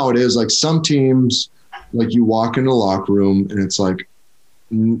you know how it is. Like some teams, you walk into the locker room and it's like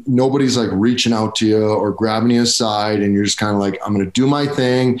nobody's reaching out to you or grabbing you aside, and you're just kind of like, I'm going to do my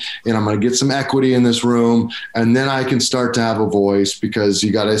thing and I'm going to get some equity in this room, and then I can start to have a voice, because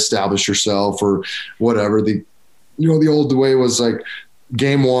you got to establish yourself or whatever. The old way was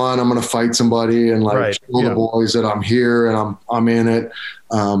game one, I'm going to fight somebody and show the boys that I'm here and I'm in it.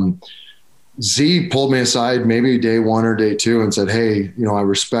 Z pulled me aside maybe day one or day two and said, hey, I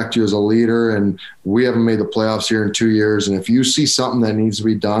respect you as a leader, and we haven't made the playoffs here in 2 years. And if you see something that needs to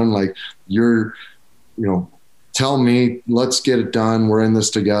be done, tell me, let's get it done. We're in this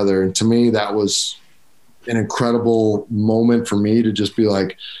together. And to me, that was an incredible moment for me to just be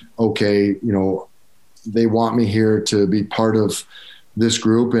like, okay, they want me here to be part of this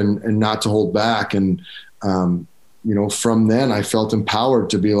group and not to hold back. And, from then I felt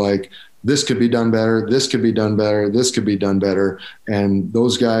empowered to be like, this could be done better. This could be done better. This could be done better. And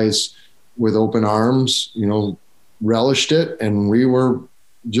those guys with open arms, relished it. And we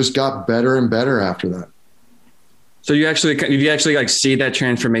just got better and better after that. So did you actually see that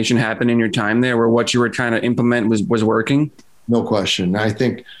transformation happen in your time there, where what you were trying to implement was working? No question. I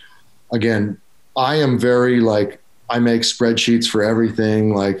think, again, I am very I make spreadsheets for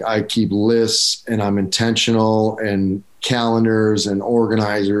everything. I keep lists, and I'm intentional, and calendars and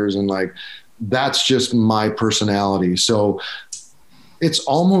organizers, and that's just my personality. So it's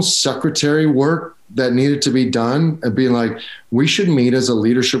almost secretary work that needed to be done, and being we should meet as a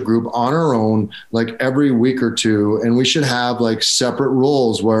leadership group on our own, every week or two. And we should have separate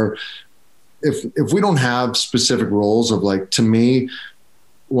roles where if we don't have specific roles of to me,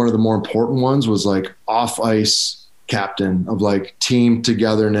 one of the more important ones was off ice captain of team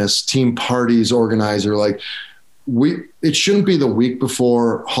togetherness, team parties organizer. It shouldn't be the week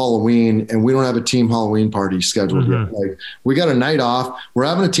before Halloween and we don't have a team Halloween party scheduled yet. We got a night off, we're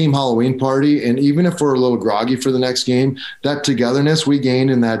having a team Halloween party. And even if we're a little groggy for the next game, that togetherness we gain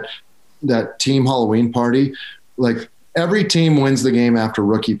in that team Halloween party, every team wins the game after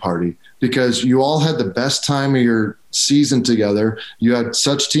rookie party, because you all had the best time of your season together. You had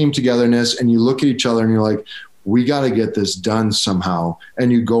such team togetherness, and you look at each other and you're like, we got to get this done somehow.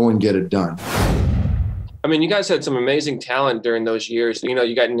 And you go and get it done. I mean, you guys had some amazing talent during those years.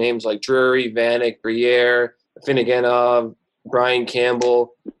 You got names like Drury, Vanek, Briere, Finneganov, Brian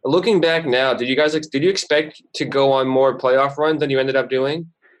Campbell. Looking back now, did you expect to go on more playoff runs than you ended up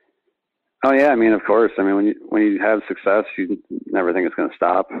doing? Oh yeah, I mean, of course. I mean, when you have success, you never think it's going to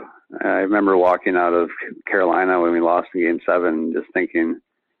stop. I remember walking out of Carolina when we lost in Game 7, just thinking,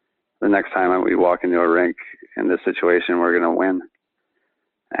 the next time we walk into a rink in this situation, we're going to win.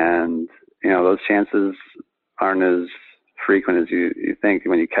 And those chances aren't as frequent as you think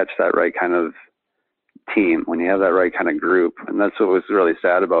when you catch that right kind of team, when you have that right kind of group. And that's what was really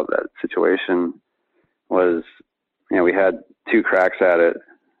sad about that situation was, we had 2 cracks at it,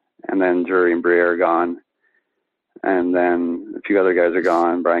 and then Drury and Briere are gone. And then a few other guys are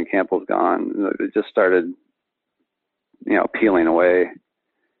gone. Brian Campbell's gone. It just started, peeling away.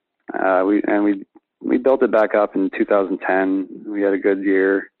 We built it back up in 2010. We had a good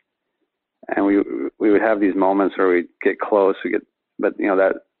year. And we would have these moments where we'd get close. But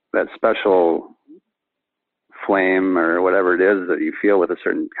that special flame or whatever it is that you feel with a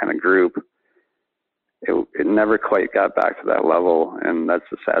certain kind of group, it never quite got back to that level, and that's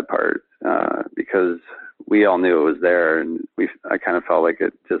the sad part, because we all knew it was there, and I kind of felt like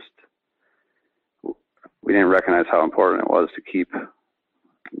we didn't recognize how important it was to keep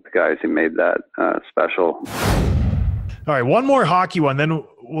the guys who made that special. All right, one more hockey one, then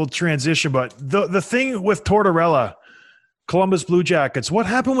we'll transition. But the thing with Tortorella, Columbus Blue Jackets, what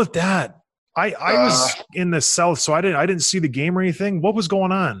happened with that? I was in the South, so I didn't see the game or anything. What was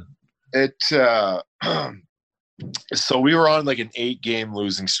going on? So we were on like an 8-game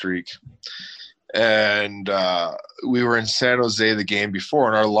losing streak, and we were in San Jose the game before,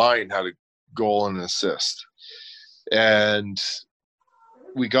 and our line had a goal and an assist. And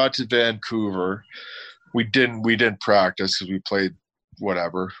we got to Vancouver. We didn't practice because we played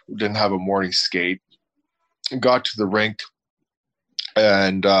whatever. We didn't have a morning skate. Got to the rink,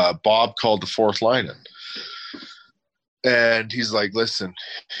 and Bob called the fourth line in. And he's like, listen,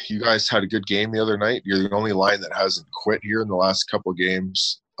 you guys had a good game the other night. You're the only line that hasn't quit here in the last couple of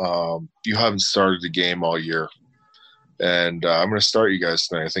games. You haven't started the game all year. And I'm going to start you guys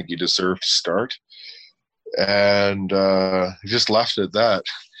tonight. I think you deserve to start. And he just left it at that.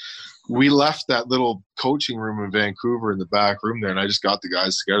 We left that little coaching room in Vancouver in the back room there, and I just got the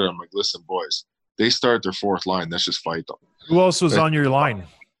guys together. I'm like, listen, boys, they start their fourth line. Let's just fight them. Who else was on your line?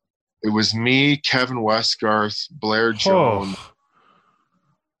 It was me, Kevin Westgarth, Blair Jones,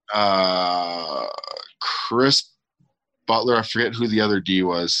 Chris Butler. I forget who the other D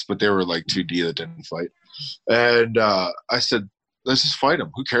was, but they were like 2D that didn't fight. And I said, let's just fight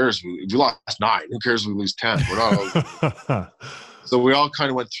them. Who cares if we lost 9? Who cares if we lose 10? We're not. So we all kind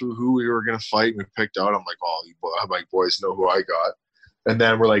of went through who we were going to fight, and we picked out. I'm like, oh, my boys know who I got. And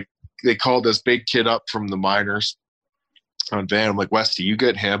then we're like, they called this big kid up from the minors on Van. I'm like, Westy, you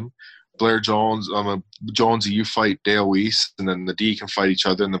get him. Blair Jones, Jonesy, you fight Dale Weiss, and then the D can fight each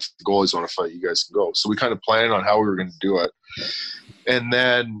other, and if the goalies want to fight, you guys can go. So we kind of planned on how we were going to do it. And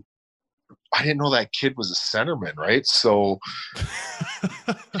then I didn't know that kid was a centerman, right? So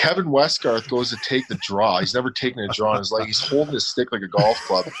Kevin Westgarth goes to take the draw. He's never taken a draw. And he's holding his stick like a golf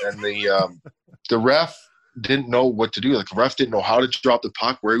club. And the ref didn't know what to do. Like, the ref didn't know how to drop the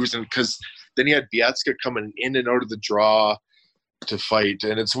puck, where he was in, because then he had Bietska coming in and out of the draw to fight.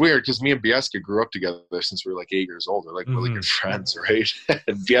 And it's weird because me and Bietska grew up together since we were like 8 years old. We're like really good friends, right?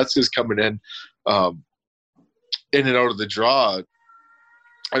 And Bietska's coming in and out of the draw.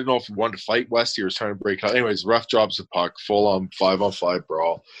 I don't know if he wanted to fight Westy or was trying to break out. Anyways, ref drops the puck, full on 5-on-5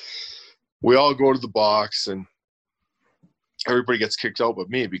 brawl. We all go to the box, and everybody gets kicked out but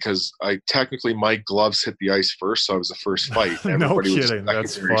me, because my gloves hit the ice first, so I was the first fight. No kidding.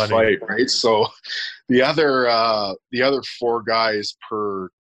 That's funny. Fight, right? So the other 4 guys per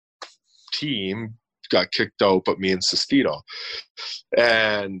team got kicked out, but me and Sestito.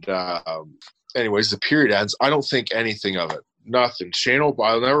 And anyways, the period ends. I don't think anything of it. Nothing.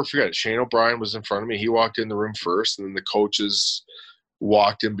 I'll never forget it. Shane O'Brien was in front of me. He walked in the room first, and then the coaches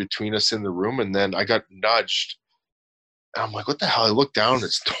walked in between us in the room, and then I got nudged. And I'm like, what the hell? I look down,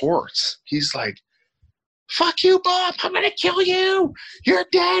 it's Torts. He's like, fuck you, Bob. I'm going to kill you. You're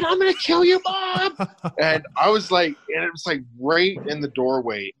dead. I'm going to kill you, Bob. And I was like, and it was like right in the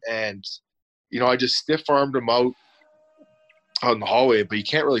doorway. And, I just stiff-armed him out on the hallway, but you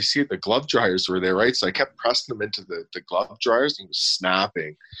can't really see it. The glove dryers were there, right? So I kept pressing them into the glove dryers, and he was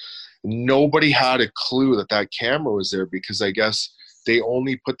snapping. Nobody had a clue that camera was there, because I guess they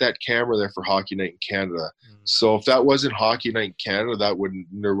only put that camera there for Hockey Night in Canada. So if that wasn't Hockey Night in Canada,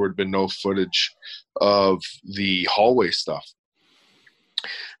 there would have been no footage of the hallway stuff.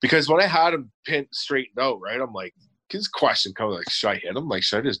 Because when I had him straightened out, right, I'm like, his question comes like, should I hit him? Like,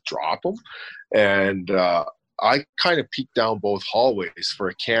 should I just drop him? And I kind of peeked down both hallways for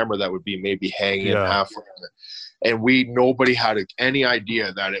a camera that would be maybe hanging halfway. And nobody had any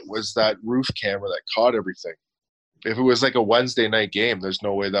idea that it was that roof camera that caught everything. If it was like a Wednesday night game, there's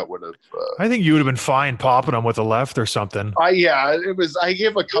no way that would have. I think you would have been fine popping them with a left or something. It was. I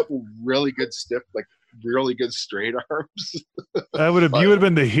gave a couple really good stiff, like really good straight arms. You would have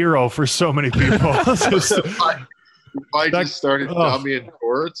been the hero for so many people. I just started dummying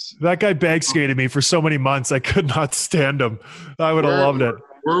Torts. That guy bag skated me for so many months. I could not stand him. I would have loved it.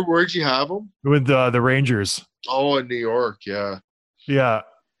 Where'd you have him? With the Rangers. Oh, in New York, yeah. Yeah.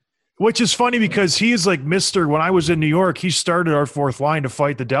 Which is funny because he's like when I was in New York, he started our fourth line to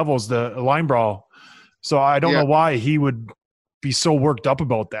fight the Devils, the line brawl. So I don't know why he would be so worked up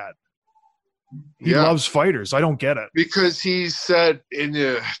about that. He loves fighters. I don't get it. Because he said in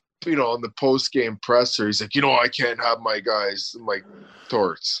the post-game presser, he's like, I can't have my guys. I'm like,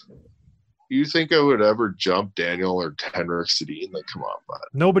 Torts, you think I would ever jump Daniel or Henrik Sedin? Like, come on, bud.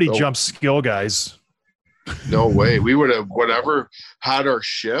 Nobody jumps skill guys. No way. We would have whatever had our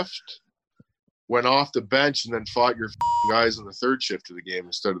shift, went off the bench, and then fought your guys in the third shift of the game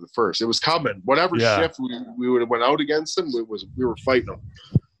instead of the first. It was coming. Whatever shift we would have went out against them, we were fighting them.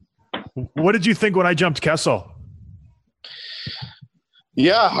 What did you think when I jumped Kessel?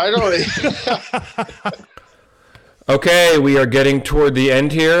 Yeah, I don't. Okay, we are getting toward the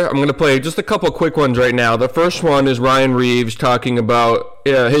end here. I'm going to play just a couple quick ones right now. The first one is Ryan Reeves talking about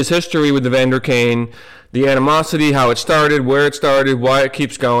his history with Evander Kane, the animosity, how it started, where it started, why it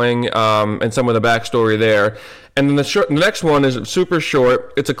keeps going, and some of the backstory there. And then the next one is super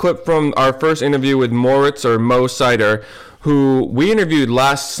short. It's a clip from our first interview with Moritz, or Mo Seider, who we interviewed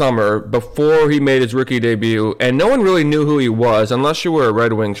last summer before he made his rookie debut, and no one really knew who he was unless you were a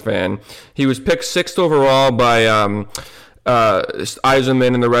Red Wings fan. He was picked 6th overall by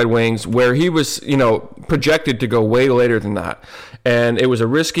Yzerman and the Red Wings, where he was, projected to go way later than that. And it was a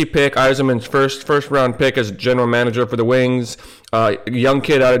risky pick, Yzerman's first round pick as general manager for the Wings. A young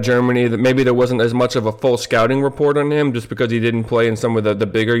kid out of Germany that maybe there wasn't as much of a full scouting report on him just because he didn't play in some of the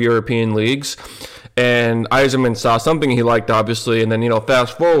bigger European leagues. And Yzerman saw something he liked, obviously. And then,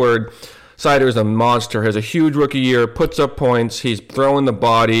 fast forward, Seider's a monster, has a huge rookie year, puts up points, he's throwing the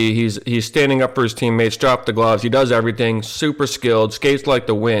body, he's standing up for his teammates, drop the gloves, he does everything, super skilled, skates like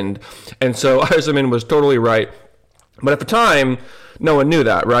the wind. And so Yzerman was totally right. But at the time, no one knew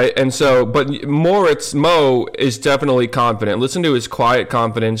that, right? And so, but Mo is definitely confident. Listen to his quiet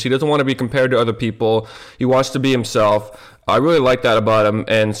confidence. He doesn't want to be compared to other people. He wants to be himself. I really like that about him.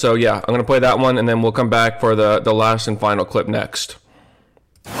 And so, yeah, I'm going to play that one, and then we'll come back for the last and final clip next.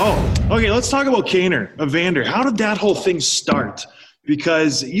 Oh, okay. Let's talk about Kaner, Evander. How did that whole thing start?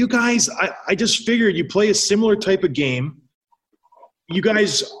 Because you guys, I just figured you play a similar type of game. You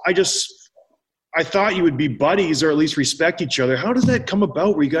guys, I thought you would be buddies or at least respect each other. How does that come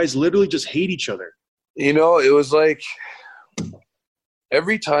about where you guys literally just hate each other? It was like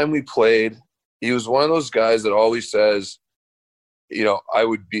every time we played, he was one of those guys that always says, I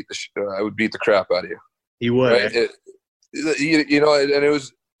would beat the crap out of you. He would. Right? And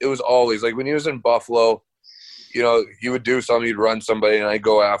it was always like when he was in Buffalo, he would do something, he'd run somebody and I'd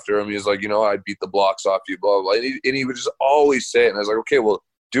go after him. He was like, I'd beat the blocks off you, blah, blah, blah. And he would just always say it. And I was like, okay, well,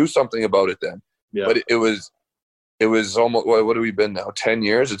 do something about it then. Yeah. But it was almost, what have we been now? 10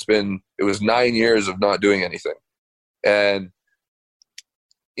 years? It was 9 years of not doing anything. And,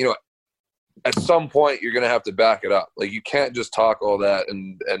 at some point you're going to have to back it up. Like you can't just talk all that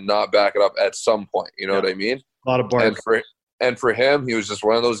and not back it up at some point. You know what I mean? A lot of bark. And for him, he was just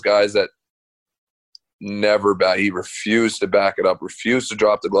one of those guys that never he refused to back it up, refused to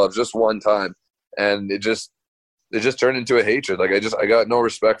drop the gloves just one time. And it just turned into a hatred. Like I got no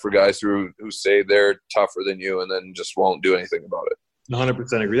respect for guys who say they're tougher than you and then just won't do anything about it.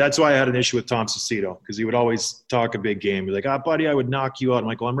 100% agree. That's why I had an issue with Tom Cicito, because he would always talk a big game. Be like, buddy, I would knock you out. I'm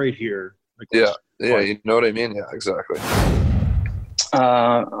like, well, I'm right here. Like, yeah, you know what I mean? Yeah, exactly.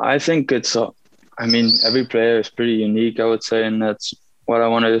 I think every player is pretty unique, I would say, and that's what I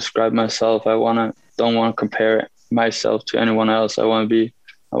want to describe myself. Don't want to compare myself to anyone else. I want to be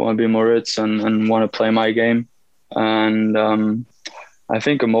Moritz and want to play my game. And I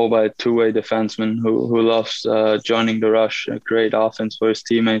think a mobile two-way defenseman who loves joining the rush, a great offense for his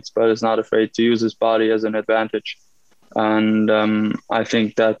teammates, but is not afraid to use his body as an advantage. And I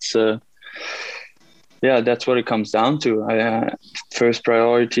think that's what it comes down to. First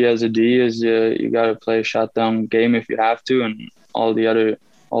priority as a D is you got to play a shutdown game if you have to, and all the other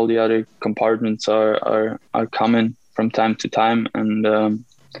compartments are coming from time to time, and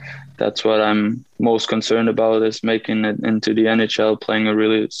that's what I'm most concerned about, is making it into the NHL, playing a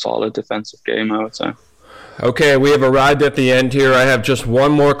really solid defensive game, I would say. Okay, we have arrived at the end here. I have just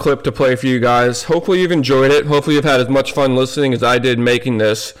one more clip to play for you guys. Hopefully you've enjoyed it. Hopefully you've had as much fun listening as I did making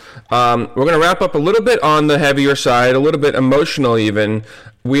this. We're going to wrap up a little bit on the heavier side, a little bit emotional even.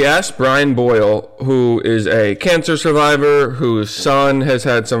 We asked Brian Boyle, who is a cancer survivor, whose son has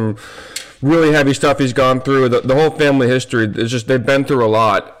had some really heavy stuff he's gone through. The whole family history is just, they've been through a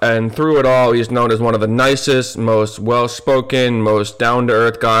lot. And through it all, he's known as one of the nicest, most well-spoken, most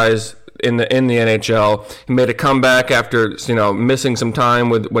down-to-earth guys in the NHL. He made a comeback after missing some time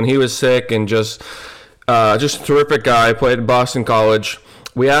when he was sick, and just a terrific guy. Played at Boston College.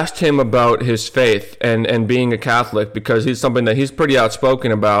 We asked him about his faith and being a Catholic, because he's something that he's pretty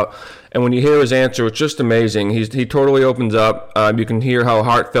outspoken about. And when you hear his answer, it's just amazing. He totally opens up. You can hear how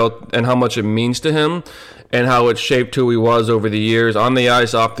heartfelt and how much it means to him, and how it shaped who he was over the years, on the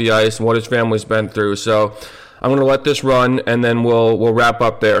ice, off the ice, and what his family's been through. So I'm going to let this run, and then we'll wrap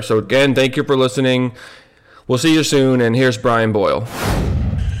up there. So again, thank you for listening. We'll see you soon, and here's Brian Boyle.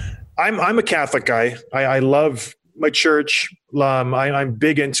 I'm a Catholic guy. I love my church. I'm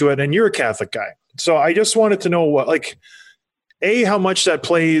big into it, and you're a Catholic guy. So I just wanted to know how much that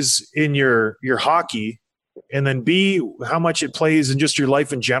plays in your hockey, and then B, how much it plays in just your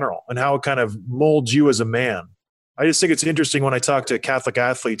life in general, and how it kind of molds you as a man. I just think it's interesting when I talk to Catholic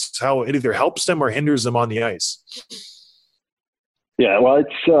athletes how it either helps them or hinders them on the ice. Yeah, well,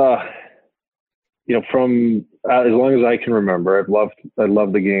 it's from as long as I can remember, I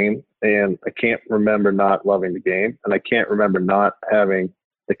love the game, and I can't remember not loving the game, and I can't remember not having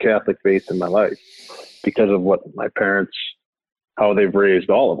the Catholic faith in my life because of what my parents, how they've raised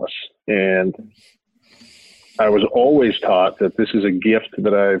all of us. And I was always taught that this is a gift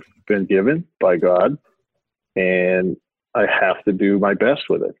that I've been given by God, and I have to do my best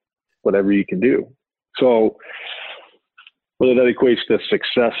with it, whatever you can do. So whether that equates to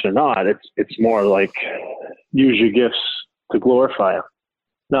success or not, it's more like use your gifts to glorify Him,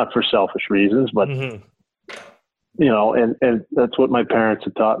 not for selfish reasons, but and that's what my parents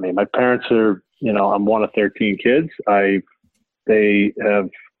have taught me. My parents are, I'm one of 13 kids. They have,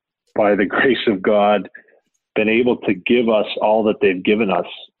 by the grace of God, been able to give us all that they've given us,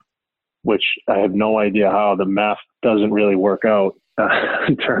 which I have no idea how. The math doesn't really work out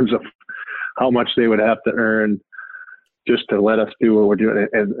in terms of how much they would have to earn just to let us do what we're doing,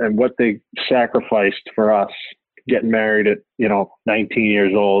 and what they sacrificed for us, getting married at 19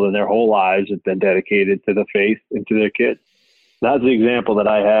 years old, and their whole lives have been dedicated to the faith and to their kids. That's the example that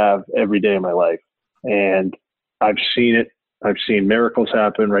I have every day of my life, and I've seen it. I've seen miracles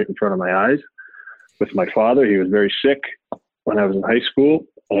happen right in front of my eyes. With my father, he was very sick when I was in high school,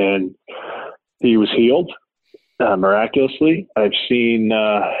 and he was healed miraculously. I've seen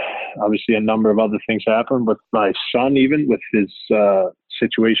obviously a number of other things happen with my son, even with his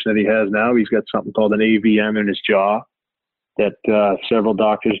situation that he has now. He's got something called an AVM in his jaw that several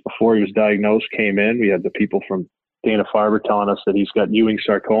doctors before he was diagnosed came in. We had the people from Dana-Farber telling us that he's got Ewing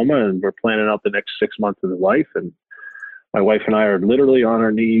sarcoma, and we're planning out the next 6 months of his life. And my wife and I are literally on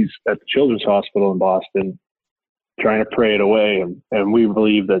our knees at the Children's Hospital in Boston trying to pray it away. And we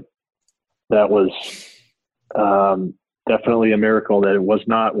believe that was definitely a miracle, that it was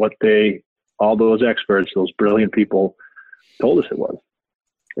not what all those experts, those brilliant people told us it was.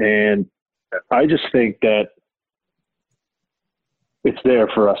 And I just think that it's there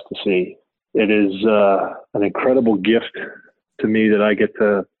for us to see. It is an incredible gift to me that I get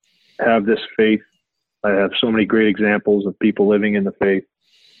to have this faith. I have so many great examples of people living in the faith,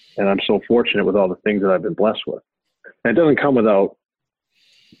 and I'm so fortunate with all the things that I've been blessed with. And it doesn't come without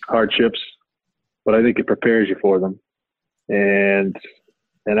hardships, but I think it prepares you for them. And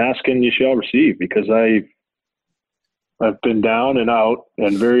ask and you shall receive, because I've been down and out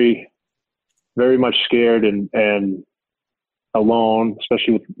and very, very much scared and alone,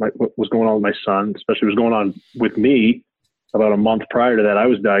 especially with what was going on with my son, especially what was going on with me. About a month prior to that, I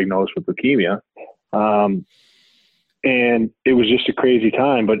was diagnosed with leukemia. And it was just a crazy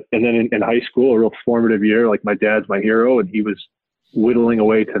time. And then in high school, a real formative year, like my dad's my hero, and he was whittling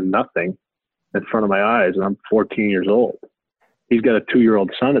away to nothing in front of my eyes. And I'm 14 years old. He's got a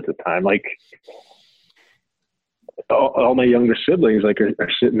 2-year-old son at the time. Like all my younger siblings, are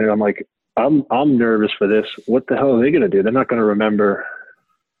sitting there. I'm like, I'm nervous for this. What the hell are they going to do? They're not going to remember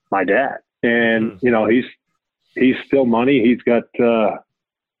my dad. And he's still money. He's got a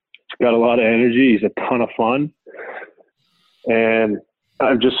lot of energy. He's a ton of fun. And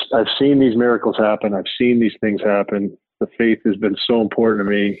I've seen these miracles happen. I've seen these things happen. The faith has been so important to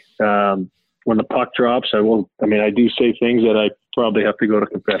me. When the puck drops, I do say things that I probably have to go to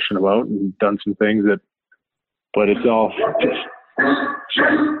confession about, and done some things but it's all just,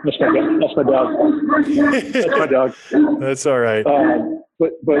 that's my dog. That's my dog. That's all right.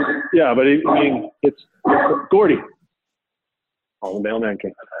 It's Gordy. Oh, the mailman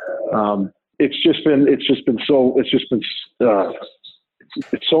came. It's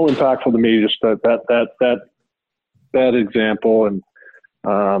so impactful to me, just that example. And,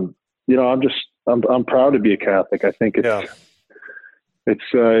 I'm proud to be a Catholic. I think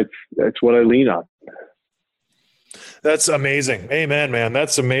it's what I lean on. That's amazing. Amen, man.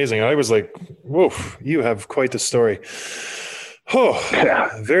 That's amazing. I was like, whoa, you have quite the story. Oh,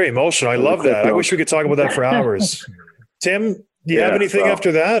 yeah. Very emotional. I love that. I wish we could talk about that for hours. Tim, do you have anything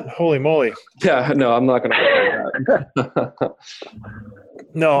after that? Holy moly. Yeah, no, I'm not going to that.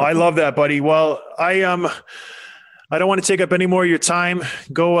 No, I love that, buddy. Well, I don't want to take up any more of your time.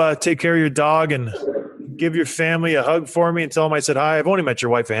 Go take care of your dog and give your family a hug for me and tell them I said hi. I've only met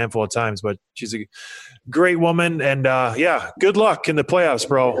your wife a handful of times, but she's a great woman. And good luck in the playoffs,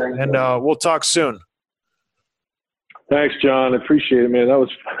 bro. And we'll talk soon. Thanks, John. I appreciate it, man. That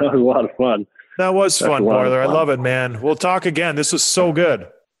was a lot of fun. That was fun, Boiler. I love it, man. We'll talk again. This was so good.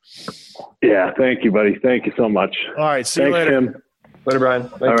 Yeah, thank you, buddy. Thank you so much. All right, see you later. Tim. Later, Brian.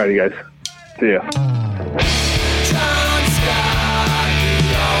 Thanks. All righty, guys. See ya. John Scott,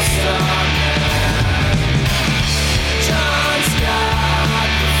 the All-Star.